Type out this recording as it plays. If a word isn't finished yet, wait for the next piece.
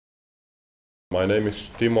My name is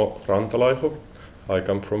Timo Rantalaiho. I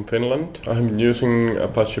come from Finland. I've been using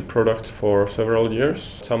Apache products for several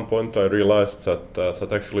years. At some point I realized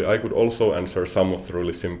that actually I could also answer some of the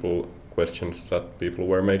really simple questions that people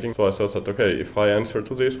were making. So I thought that okay, if I answer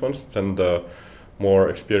to these ones, then the more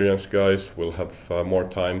experienced guys will have more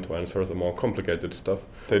time to answer the more complicated stuff.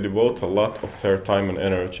 They devote a lot of their time and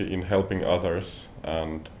energy in helping others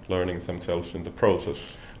and learning themselves in the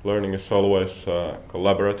process. Learning is always a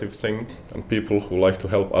collaborative thing, and people who like to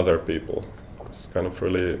help other people. It's kind of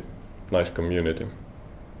really nice community.